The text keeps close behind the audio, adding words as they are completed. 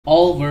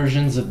all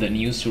versions of the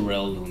new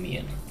SWIRELLE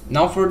Loomian.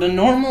 Now for the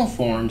normal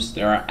forms,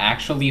 there are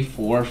actually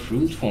 4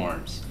 fruit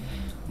forms: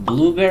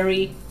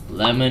 blueberry,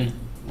 lemon,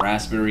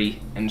 raspberry,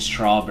 and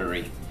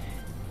strawberry.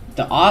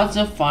 The odds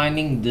of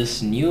finding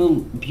this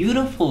new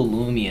beautiful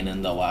Loomian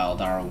in the wild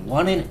are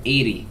 1 in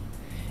 80.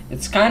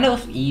 It's kind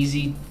of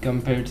easy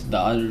compared to the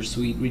other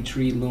Sweet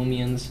Retreat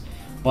Loomians,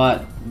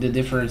 but the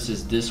difference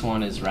is this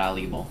one is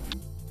rallyable.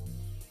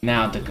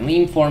 Now the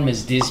gleam form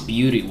is this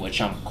beauty, which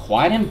I'm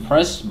quite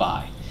impressed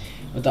by.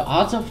 But the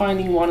odds of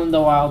finding one in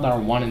the wild are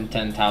 1 in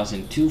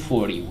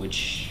 10,240,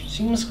 which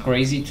seems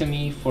crazy to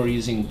me for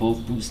using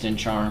both boost and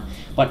charm,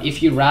 but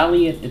if you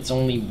rally it, it's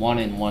only 1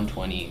 in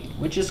 128,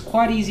 which is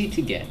quite easy to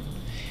get.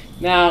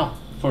 Now,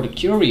 for the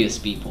curious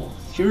people,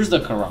 here's the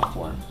Kara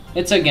form.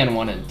 It's again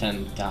 1 in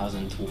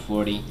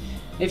 10,240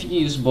 if you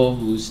use both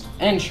boost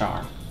and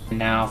charm.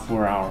 Now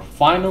for our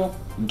final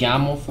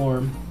Gamma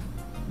form,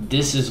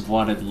 this is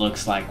what it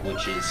looks like,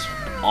 which is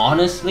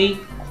honestly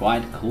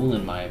quite cool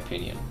in my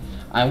opinion.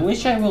 I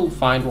wish I will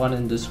find one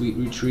in the Sweet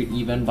Retreat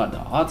even, but the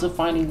odds of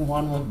finding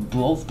one with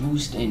both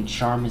boost and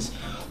charm is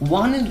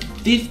 1 in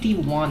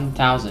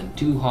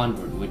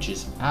 51,200, which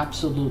is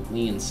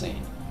absolutely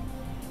insane.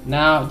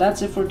 Now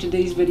that's it for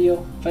today's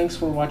video. Thanks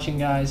for watching,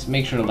 guys.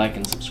 Make sure to like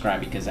and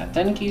subscribe because at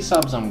 10k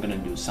subs I'm gonna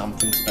do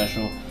something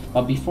special.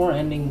 But before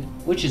ending,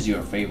 which is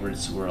your favorite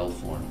SWIRELLE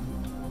form?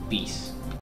 Peace.